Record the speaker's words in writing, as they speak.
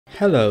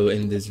Hello,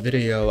 in this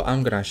video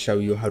I'm gonna show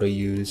you how to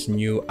use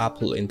new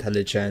Apple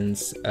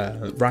Intelligence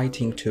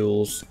writing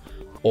tools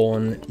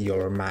on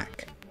your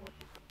Mac.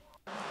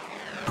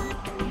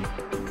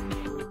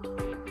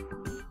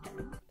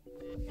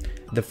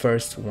 The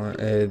first one,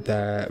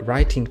 the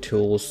writing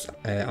tools,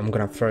 I'm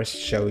gonna first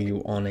show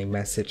you on a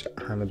message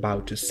I'm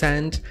about to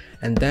send,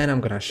 and then I'm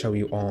gonna show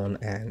you on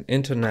an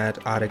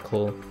internet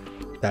article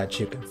that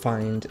you can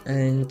find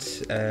and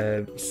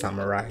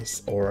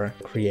summarize or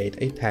create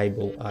a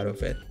table out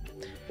of it.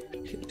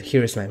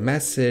 Here is my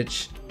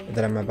message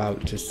that I'm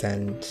about to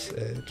send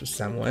to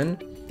someone,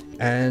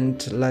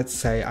 and let's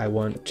say I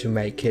want to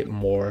make it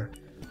more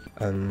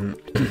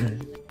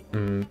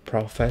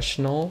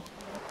professional.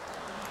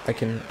 I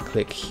can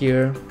click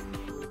here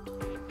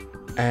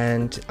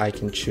and I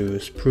can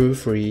choose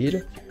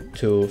proofread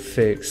to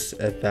fix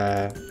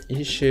the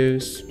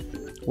issues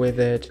with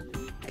it.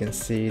 You can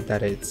see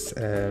that it's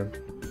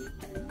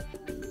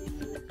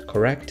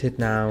corrected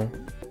now.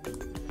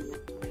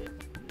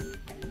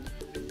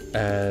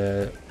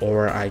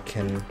 Or I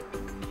can,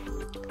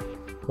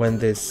 when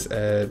this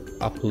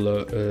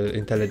Apple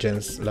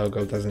Intelligence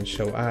logo doesn't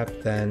show up,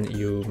 then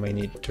you may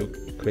need to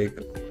click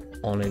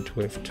on it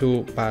with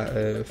two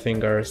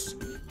fingers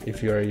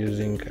if you are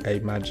using a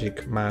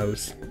magic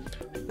mouse,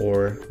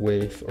 or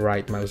with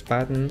right mouse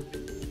button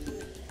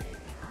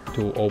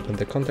to open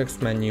the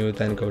context menu,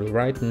 then go to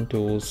writing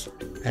tools,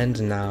 and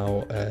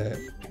now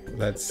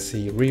let's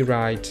see,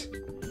 rewrite.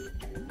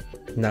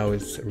 Now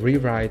it's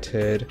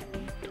rewrited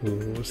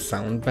to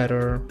sound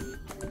better,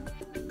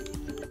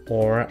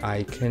 or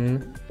I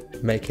can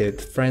make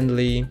it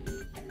friendly,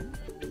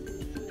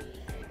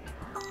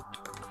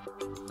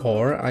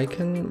 or I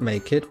can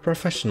make it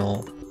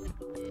professional.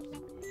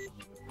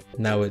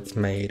 Now it's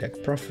made a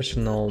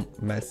professional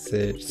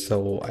message,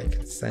 so I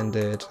can send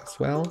it as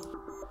well.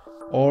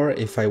 Or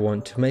if I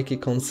want to make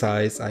it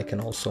concise, I can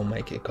also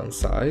make it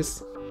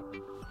concise.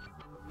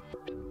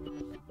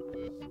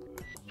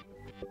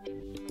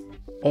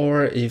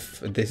 Or if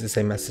this is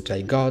a message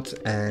I got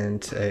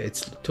and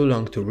it's too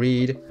long to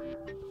read,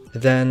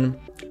 then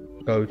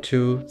go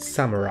to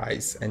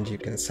summarize and you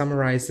can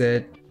summarize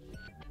it,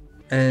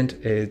 and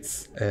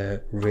it's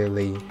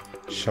really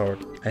short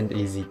and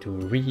easy to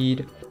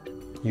read.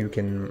 You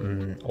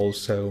can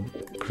also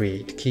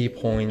create key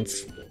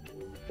points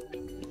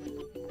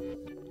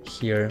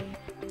here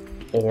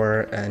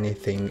or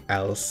anything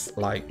else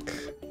like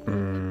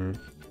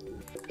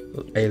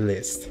a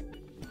list.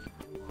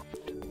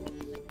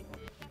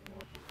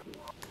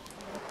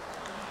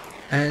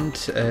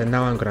 And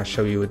now I'm gonna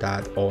show you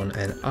that on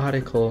an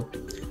article.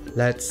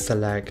 Let's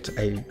select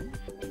a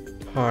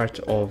part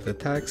of the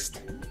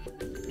text.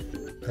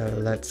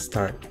 Let's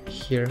start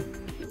here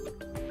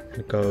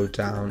and go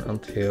down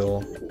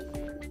until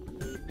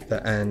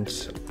the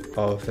end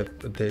of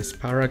this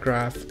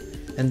paragraph.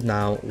 And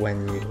now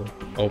when you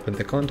open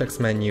the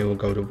context menu,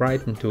 go to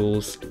writing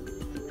tools,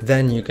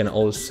 then you can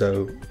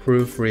also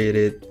proofread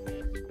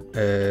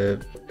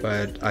it,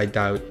 but I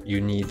doubt you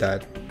need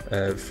that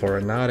for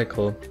an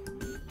article.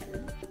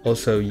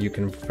 Also, you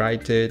can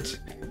write it,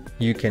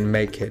 you can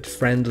make it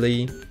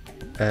friendly,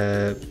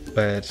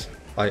 but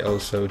I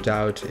also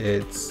doubt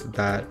it's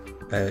that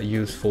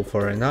useful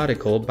for an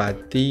article,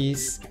 but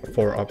these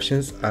four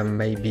options are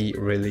maybe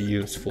really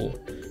useful.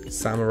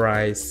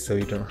 Summarize, so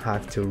you don't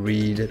have to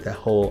read the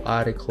whole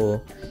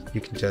article,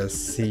 you can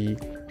just see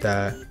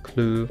the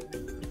clue,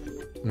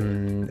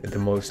 the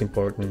most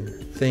important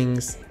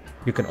things.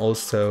 You can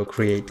also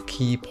create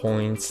key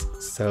points,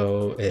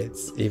 so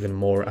it's even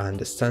more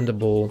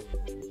understandable.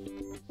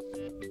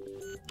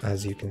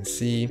 As you can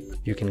see,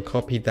 you can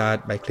copy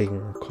that by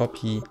clicking on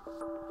copy.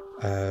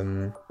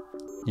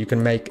 You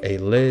can make a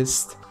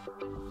list,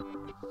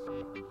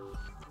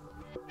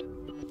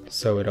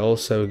 so it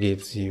also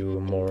gives you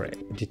more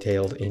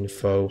detailed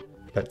info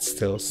but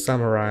still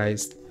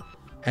summarized.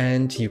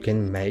 And you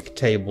can make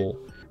table.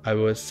 I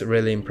was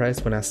really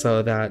impressed when I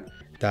saw that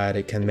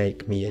it can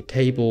make me a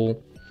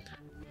table,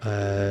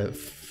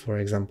 for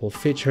example,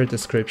 feature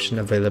description,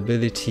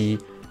 availability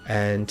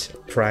and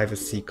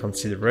privacy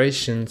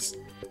considerations,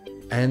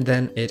 and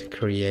then it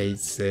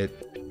creates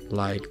it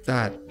like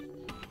that.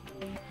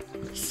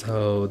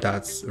 So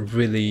that's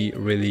really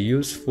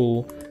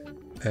useful.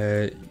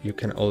 You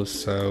can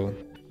also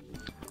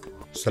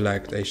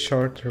select a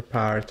shorter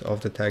part of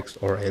the text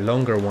or a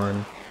longer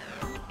one.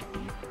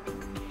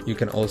 You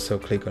can also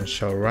click on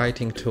show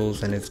writing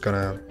tools and it's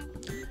gonna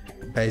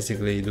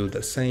basically do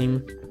the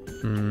same.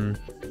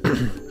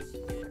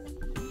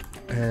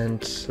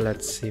 And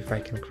let's see if I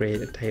can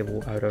create a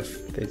table out of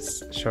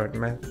this short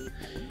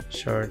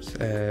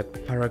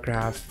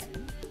paragraph.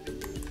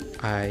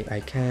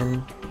 I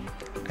can,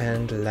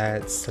 and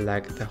let's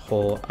select the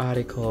whole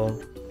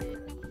article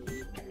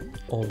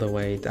all the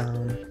way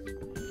down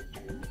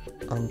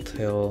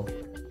until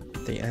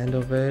the end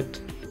of it.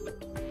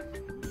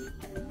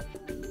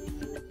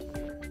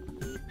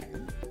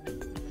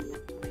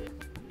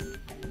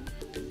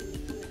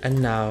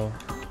 And now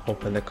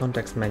open the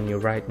context menu,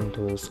 writing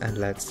tools, and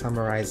let's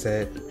summarize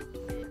it.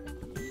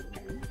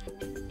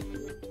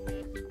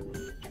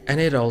 and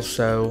it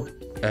also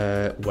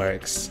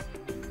works.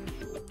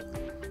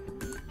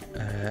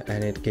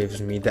 And it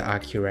gives me the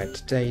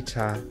accurate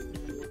data.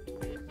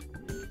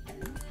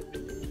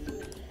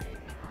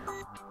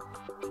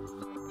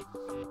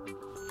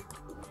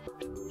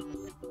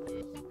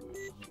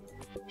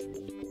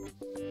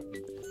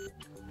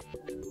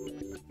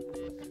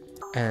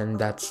 And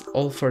that's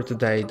all for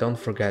today. Don't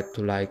forget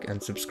to like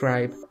and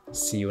subscribe.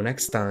 See you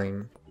next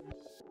time.